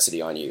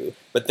complexity on you.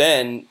 But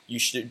then you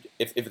should,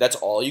 if that's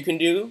all you can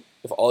do,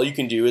 if all you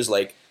can do is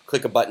like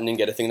click a button and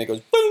get a thing that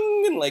goes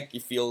boom and like you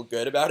feel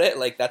good about it,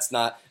 like it's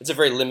a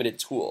very limited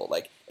tool.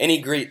 Like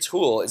any great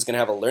tool is going to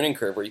have a learning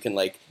curve where you can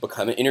like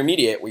become an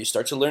intermediate, where you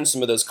start to learn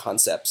some of those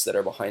concepts that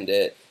are behind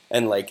it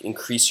and like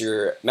increase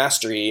your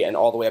mastery, and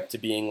all the way up to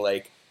being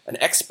like an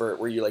expert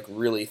where you like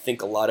really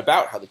think a lot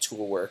about how the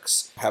tool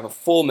works, have a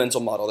full mental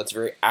model that's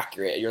very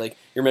accurate. You're like,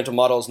 your mental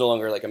model is no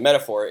longer like a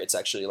metaphor, it's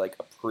actually like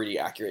a pretty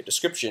accurate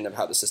description of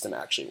how the system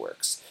actually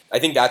works. I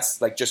think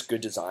that's like just good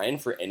design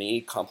for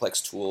any complex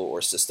tool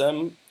or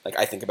system. Like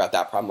I think about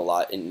that problem a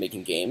lot in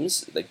making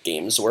games. Like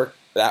games work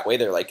that way.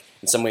 They're like,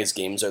 in some ways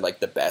games are like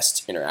the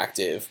best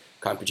interactive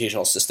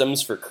computational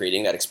systems for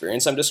creating that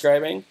experience I'm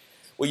describing.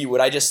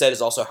 What I just said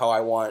is also how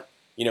I want,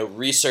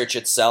 research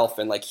itself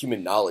and like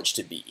human knowledge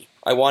to be.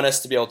 I want us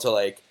to be able to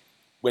like,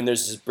 when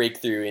there's this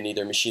breakthrough in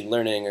either machine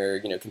learning or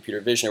computer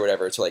vision or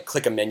whatever, to like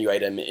click a menu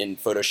item in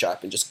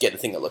Photoshop and just get a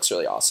thing that looks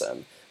really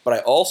awesome. But I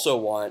also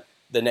want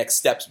the next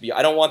steps to be,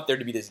 I don't want there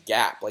to be this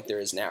gap like there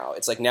is now.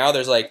 It's like now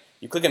there's like,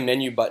 you click a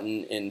menu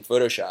button in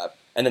Photoshop,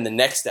 and then the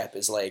next step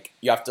is like,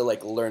 you have to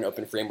like learn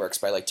open frameworks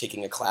by like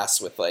taking a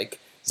class with like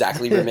Zach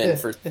Lieberman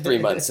for 3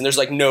 months, and there's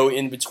like no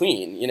in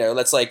between.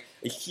 That's like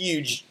a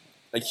huge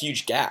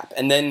gap.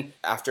 And then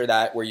after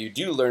that, where you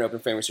do learn open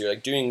frameworks, you're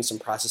like doing some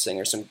processing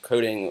or some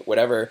coding,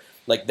 whatever,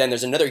 like then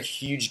there's another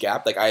huge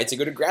gap. Like I had to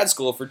go to grad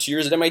school for 2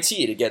 years at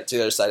MIT to get to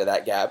the other side of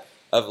that gap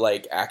of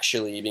like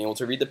actually being able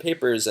to read the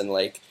papers and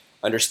like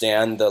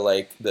understand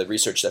the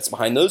research that's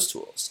behind those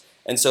tools.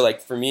 And so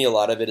like for me, a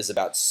lot of it is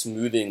about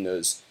smoothing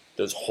those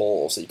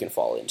holes that you can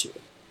fall into.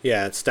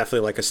 Yeah, it's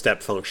definitely like a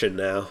step function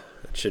now.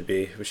 It should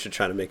be. We should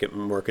try to make it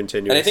more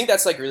continuous. And I think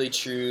that's like really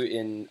true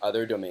in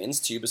other domains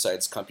too,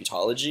 besides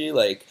computology.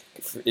 Like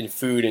in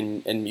food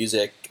and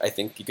music, I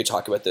think you could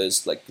talk about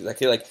those. Like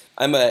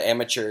I'm an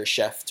amateur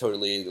chef,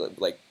 totally.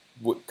 Like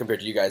compared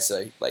to you guys,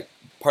 so like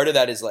part of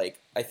that is like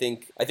I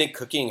think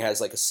cooking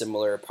has like a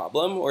similar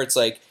problem, where it's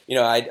like, you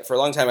know, I for a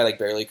long time I like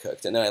barely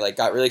cooked, and then I like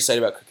got really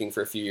excited about cooking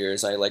for a few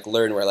years, and I like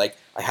learned where like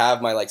I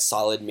have my like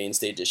solid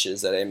mainstay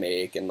dishes that I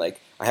make, and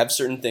like I have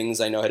certain things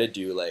I know how to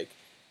do, like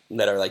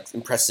that are like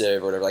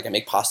impressive or whatever. Like I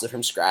make pasta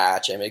from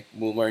scratch, I make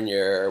moule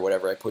marinière or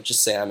whatever, I poach a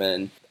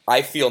salmon.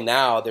 I feel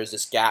now there's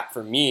this gap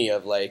for me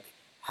of like,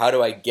 how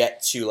do I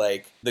get to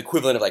like the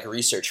equivalent of like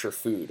research for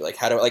food? Like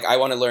how do like I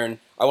want to learn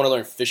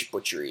fish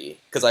butchery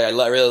because I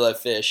really love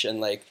fish, and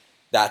like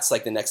that's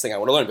like the next thing I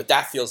want to learn. But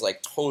that feels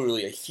like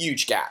totally a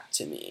huge gap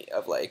to me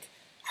of like,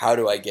 how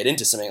do I get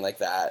into something like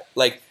that?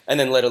 Like, and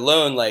then let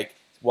alone like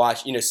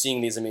watch, you know,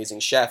 seeing these amazing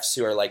chefs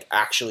who are like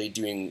actually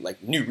doing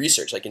like new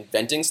research, like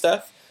inventing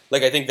stuff.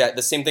 Like I think that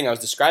the same thing I was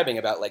describing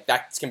about like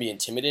that can be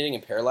intimidating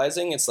and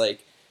paralyzing. It's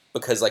like,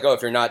 because like, oh,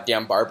 if you're not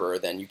Dan Barber,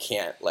 then you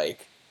can't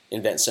like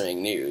invent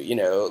something new, you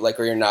know, like,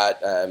 or you're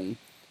not,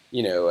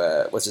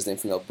 what's his name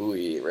from El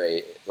Bui,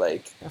 right?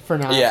 Like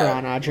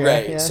Ferran Adria,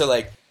 right. Yeah. So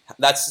like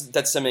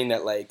that's something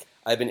that like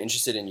I've been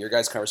interested in your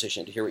guys'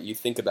 conversation to hear what you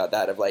think about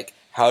that. Of like,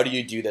 how do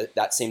you do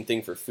that same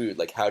thing for food?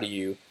 Like, how do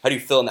you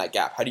fill in that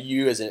gap? How do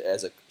you as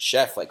a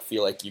chef like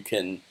feel like you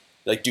can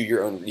like do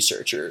your own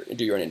research or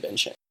do your own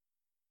invention?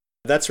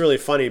 That's really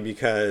funny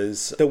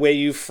because the way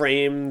you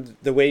frame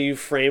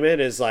it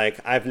is like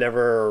I've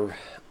never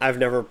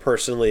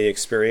personally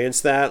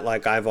experienced that.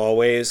 Like I've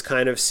always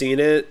kind of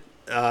seen it,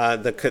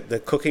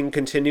 the cooking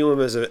continuum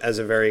as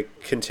a very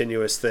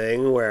continuous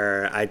thing,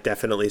 where I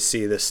definitely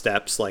see the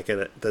steps like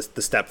in the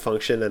step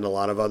function in a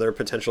lot of other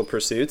potential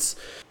pursuits.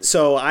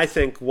 So I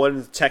think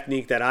one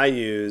technique that I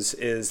use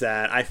is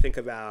that I think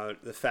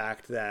about the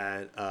fact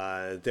that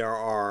there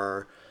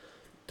are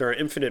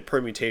infinite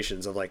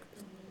permutations of like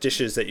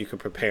dishes that you can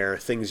prepare,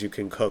 things you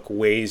can cook,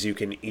 ways you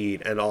can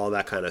eat, and all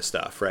that kind of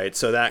stuff, right?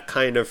 So that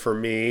kind of, for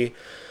me,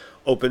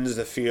 opens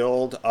the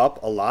field up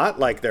a lot.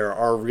 Like there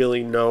are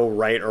really no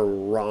right or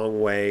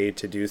wrong way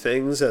to do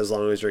things as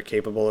long as you're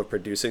capable of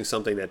producing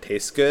something that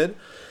tastes good.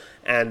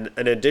 And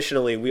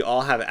additionally, we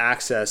all have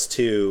access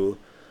to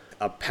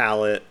a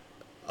palette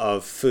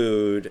of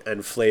food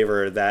and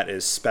flavor that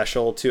is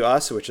special to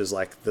us, which is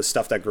like the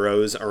stuff that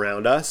grows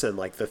around us and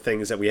like the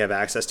things that we have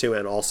access to,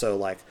 and also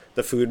like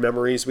the food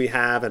memories we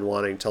have and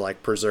wanting to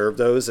like preserve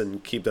those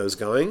and keep those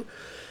going.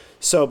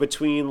 So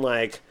between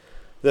like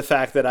the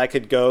fact that I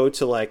could go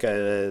to like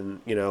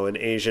an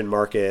Asian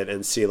market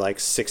and see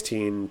like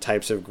 16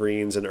 types of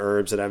greens and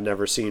herbs that I've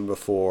never seen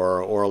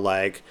before, or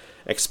like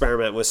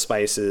experiment with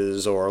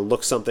spices or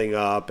look something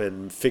up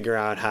and figure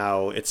out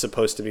how it's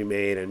supposed to be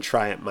made and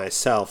try it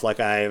myself. Like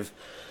I've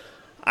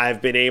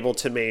been able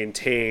to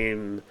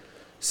maintain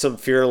some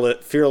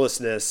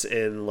fearlessness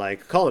in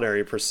like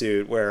culinary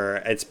pursuit, where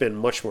it's been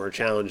much more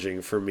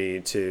challenging for me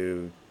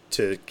to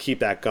keep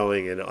that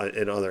going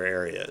in other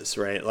areas,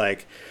 right?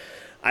 Like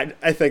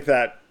I think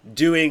that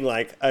doing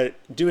like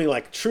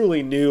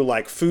truly new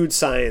like food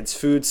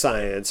science,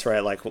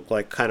 right?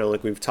 Like kind of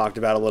like we've talked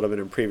about a little bit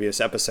in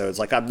previous episodes.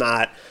 Like I'm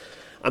not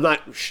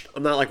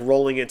like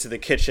rolling into the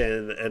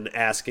kitchen and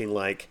asking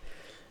like,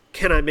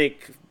 can I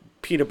make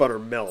peanut butter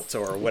melt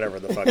or whatever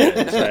the fuck it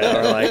is, right?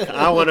 Or like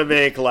I want to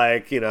make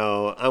like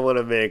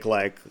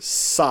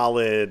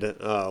solid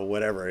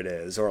whatever it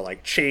is, or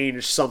like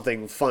change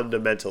something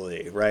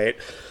fundamentally, right?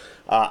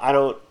 I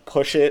don't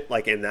push it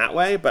like in that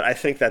way, but I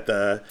think that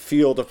the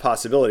field of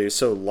possibility is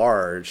so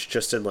large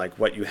just in like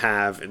what you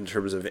have in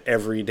terms of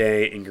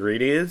everyday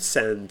ingredients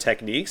and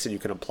techniques, and you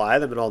can apply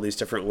them in all these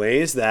different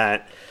ways,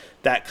 that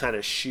kind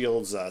of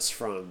shields us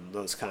from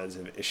those kinds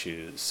of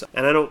issues.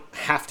 And I don't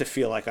have to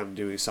feel like I'm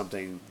doing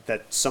something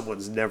that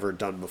someone's never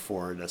done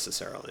before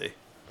necessarily.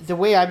 The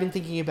way I've been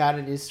thinking about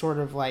it is sort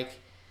of like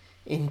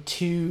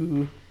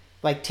taking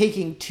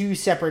two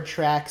separate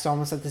tracks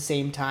almost at the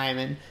same time,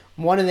 and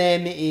one of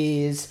them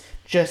is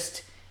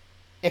just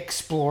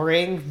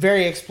exploring,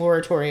 very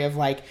exploratory, of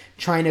like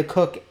trying to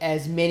cook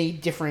as many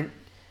different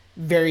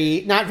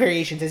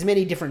as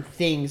many different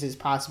things as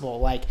possible.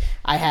 Like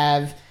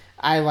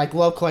I like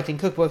love collecting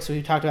cookbooks.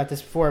 We've talked about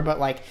this before, but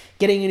like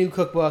getting a new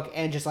cookbook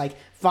and just like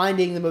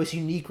finding the most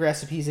unique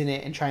recipes in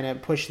it and trying to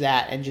push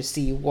that and just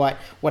see what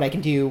I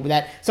can do with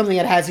that, something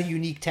that has a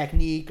unique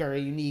technique or a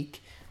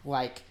unique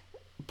like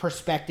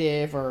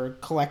perspective or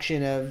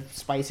collection of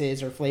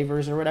spices or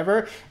flavors or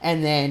whatever,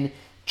 and then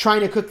trying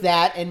to cook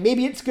that, and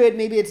maybe it's good,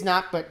 maybe it's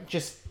not, but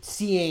just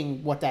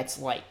seeing what that's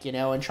like, you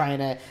know, and trying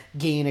to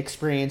gain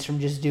experience from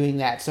just doing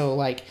that. So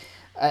like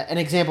an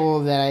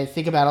example that I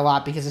think about a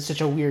lot because it's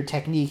such a weird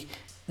technique,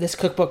 this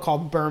cookbook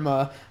called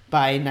Burma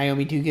by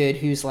Naomi Dogood,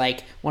 who's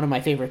like one of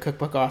my favorite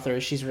cookbook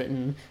authors. She's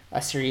written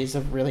a series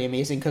of really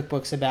amazing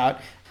cookbooks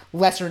about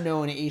lesser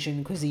known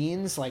Asian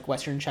cuisines like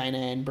Western China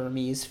and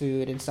Burmese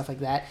food and stuff like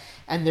that.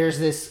 And there's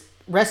this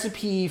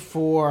recipe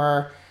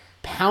for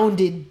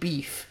pounded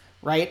beef,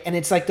 right? And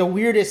it's like the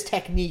weirdest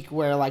technique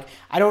where like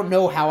I don't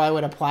know how I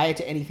would apply it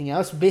to anything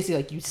else. Basically,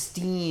 like you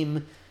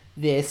steam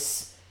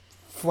this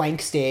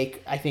flank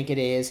steak, I think it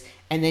is,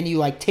 and then you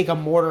like take a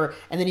mortar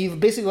and then you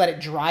basically let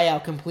it dry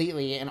out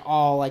completely, and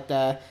all like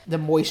the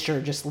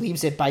moisture just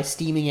leaves it by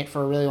steaming it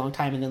for a really long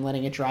time and then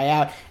letting it dry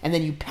out, and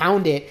then you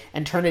pound it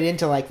and turn it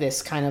into like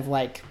this kind of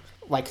like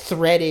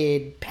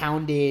threaded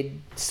pounded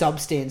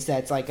substance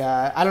that's like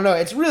I don't know,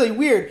 it's really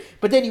weird.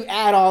 But then you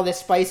add all the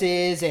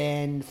spices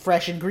and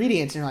fresh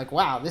ingredients and you're like,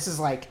 wow, this is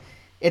like,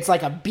 it's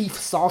like a beef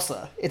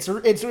salsa. It's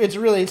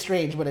really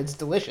strange, but it's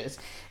delicious.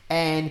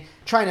 And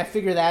trying to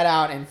figure that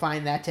out and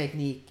find that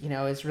technique, you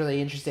know, is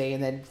really interesting.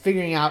 And then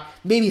figuring out,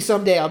 maybe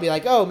someday I'll be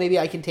like, oh, maybe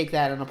I can take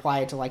that and apply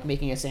it to like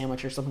making a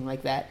sandwich or something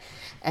like that.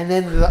 And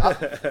then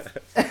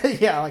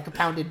yeah, like a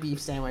pounded beef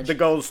sandwich. The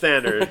gold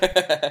standard.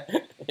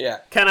 Yeah.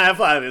 Can I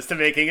apply this to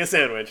making a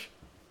sandwich?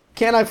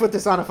 Can I put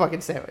this on a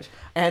fucking sandwich?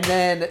 And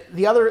then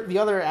the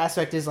other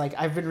aspect is like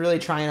I've been really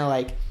trying to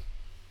like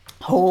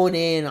hone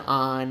in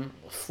on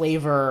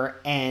flavor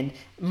and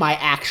my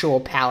actual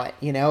palate,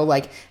 you know,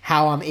 like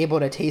how I'm able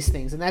to taste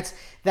things. And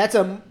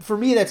for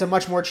me that's a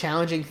much more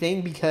challenging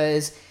thing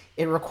because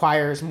it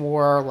requires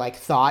more like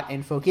thought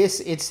and focus.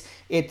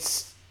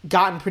 It's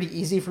gotten pretty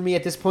easy for me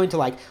at this point to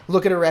like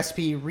look at a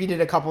recipe, read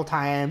it a couple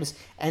times,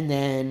 and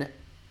then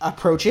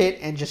approach it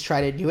and just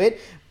try to do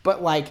it.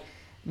 But like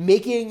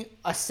making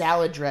a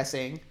salad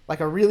dressing, like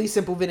a really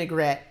simple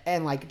vinaigrette,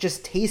 and like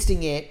just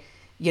tasting it,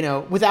 you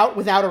know,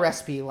 without a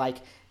recipe, like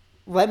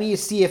let me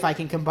see if I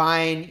can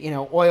combine, you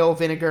know, oil,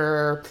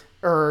 vinegar,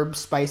 herbs,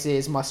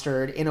 spices,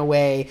 mustard in a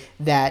way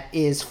that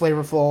is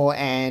flavorful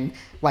and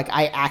like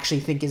I actually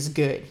think is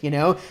good, you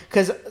know?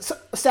 Because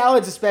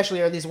salads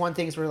especially are these one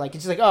things where like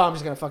it's just like, oh, I'm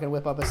just gonna fucking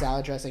whip up a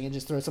salad dressing and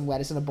just throw some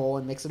lettuce in a bowl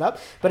and mix it up.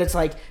 But it's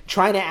like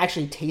trying to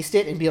actually taste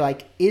it and be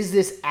like, is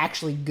this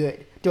actually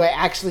good? Do I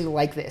actually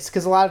like this?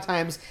 Because a lot of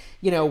times,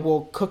 you know,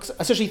 we'll cook,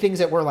 especially things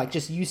that we're like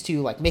just used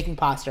to, like making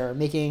pasta or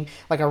making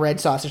like a red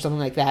sauce or something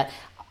like that.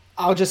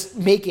 I'll just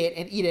make it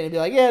and eat it and be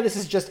like, yeah, this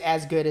is just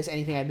as good as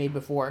anything I've made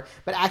before.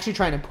 But actually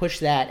trying to push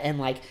that and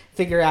like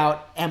figure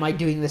out, am I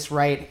doing this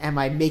right? Am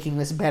I making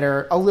this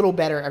better, a little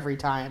better every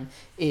time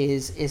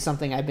is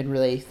something I've been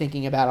really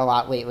thinking about a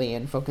lot lately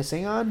and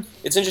focusing on.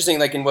 It's interesting,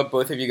 like in what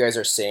both of you guys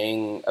are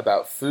saying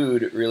about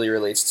food really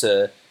relates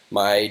to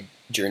my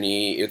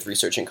journey with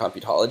researching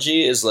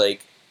computology is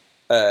like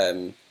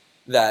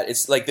that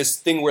it's like this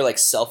thing where like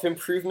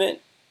self-improvement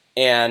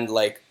and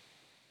like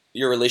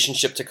your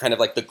relationship to kind of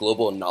like the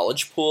global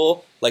knowledge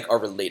pool like are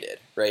related,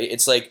 right?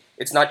 It's like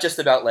it's not just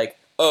about like,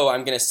 oh,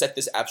 I'm going to set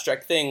this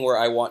abstract thing where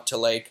I want to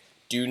like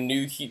do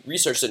new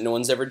research that no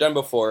one's ever done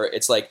before.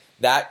 It's like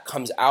that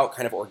comes out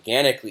kind of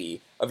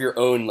organically of your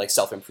own like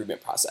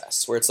self-improvement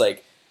process where it's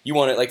like you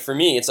want to, like for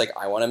me, it's like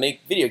I want to make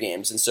video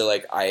games, and so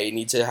like I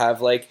need to have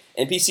like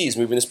NPCs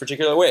move in this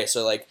particular way.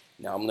 So like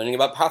now I'm learning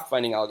about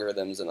pathfinding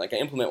algorithms, and like I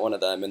implement one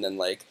of them, and then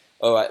like,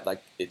 oh,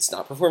 like it's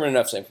not performing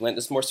enough, so I implement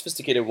this more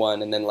sophisticated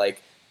one, and then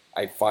like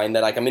I find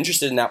that like I'm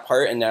interested in that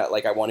part and that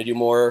like I want to do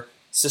more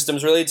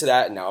systems related to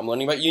that. And now I'm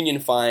learning about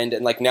union find,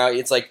 and like now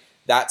it's like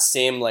that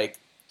same like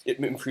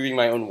improving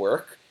my own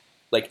work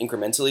like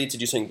incrementally to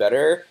do something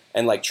better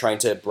and like trying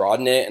to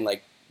broaden it and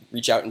like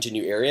reach out into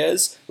new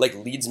areas like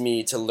leads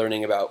me to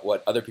learning about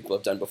what other people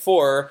have done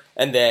before.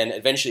 And then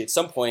eventually at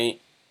some point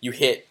you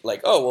hit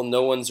like, oh, well,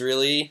 no one's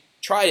really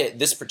tried it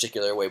this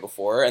particular way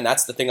before, and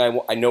that's the thing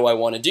I know I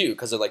want to do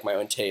because of like my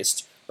own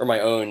taste or my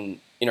own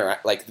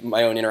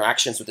my own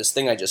interactions with this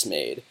thing I just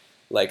made.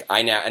 Like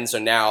so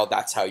now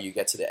that's how you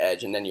get to the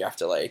edge, and then you have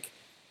to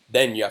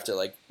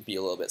be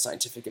a little bit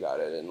scientific about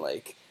it and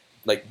like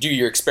do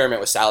your experiment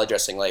with salad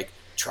dressing, like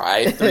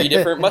try 3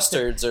 different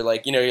mustards, or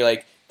like, you know, you're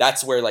like,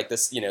 that's where like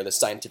this, you know, the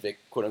scientific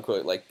quote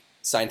unquote like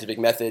scientific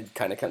method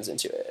kind of comes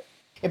into it.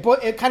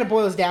 It kind of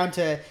boils down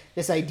to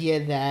this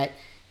idea that,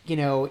 you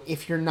know,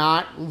 if you're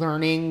not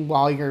learning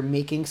while you're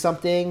making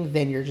something,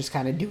 then you're just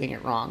kind of doing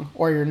it wrong,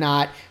 or you're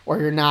not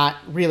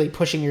really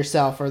pushing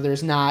yourself, or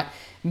there's not,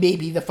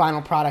 maybe the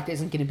final product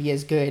isn't going to be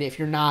as good if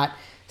you're not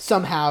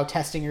somehow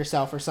testing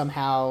yourself or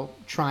somehow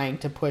trying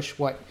to push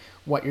what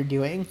you're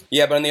doing.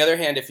 Yeah, but on the other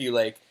hand, if you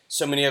like,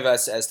 so many of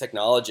us as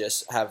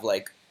technologists have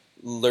like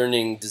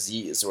learning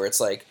disease where it's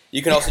like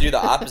you can also do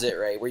the opposite,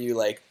 right? Where you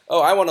like,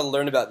 oh, I want to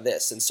learn about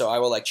this, and so I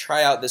will like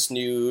try out this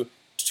new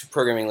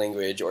programming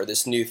language or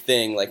this new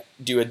thing, like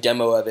do a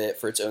demo of it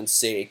for its own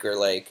sake, or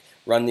like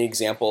run the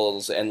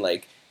examples. And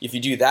like if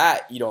you do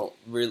that, you don't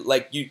really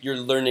like you're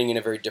learning in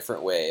a very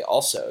different way.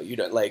 Also, you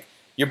don't like,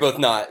 you're both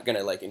not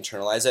gonna like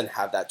internalize it and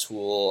have that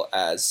tool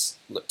as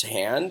to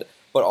hand,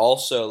 but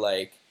also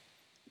like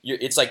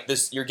it's like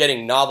this, you're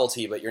getting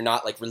novelty, but you're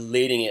not like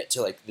relating it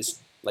to like this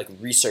like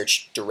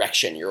research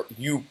direction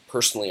you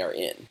personally are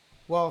in.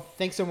 Well,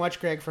 thanks so much,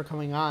 Greg, for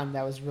coming on.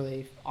 That was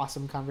really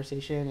awesome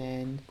conversation,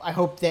 and I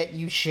hope that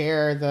you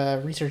share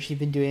the research you've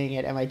been doing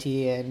at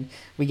MIT and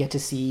we get to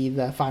see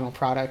the final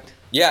product.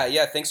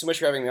 Yeah. Thanks so much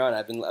for having me on.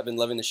 I've been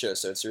loving the show,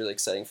 so it's really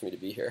exciting for me to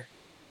be here.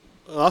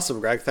 Awesome,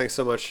 Greg. Thanks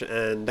so much,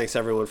 and thanks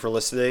everyone for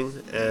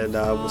listening, and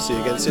we'll see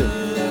you again soon.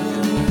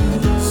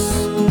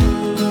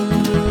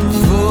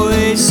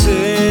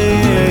 Voices